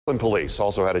Police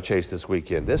also had a chase this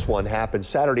weekend. This one happened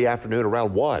Saturday afternoon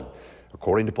around 1.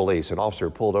 According to police, an officer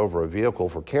pulled over a vehicle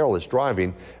for careless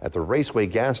driving at the Raceway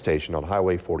gas station on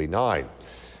Highway 49.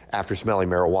 After smelling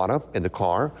marijuana in the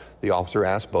car, the officer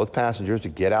asked both passengers to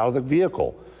get out of the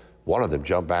vehicle. One of them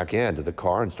jumped back into the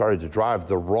car and started to drive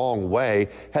the wrong way,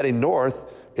 heading north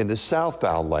in the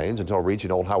southbound lanes until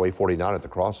reaching Old Highway 49 at the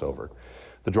crossover.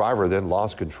 The driver then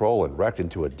lost control and wrecked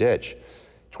into a ditch.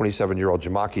 27-year-old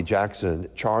Jamaki Jackson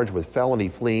charged with felony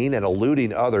fleeing and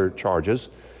eluding other charges.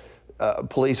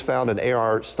 Police found an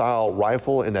AR-style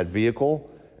rifle in that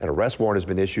vehicle. An arrest warrant has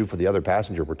been issued for the other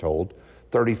passenger, we're told,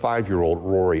 35-year-old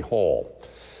Rory Hall.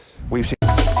 We've seen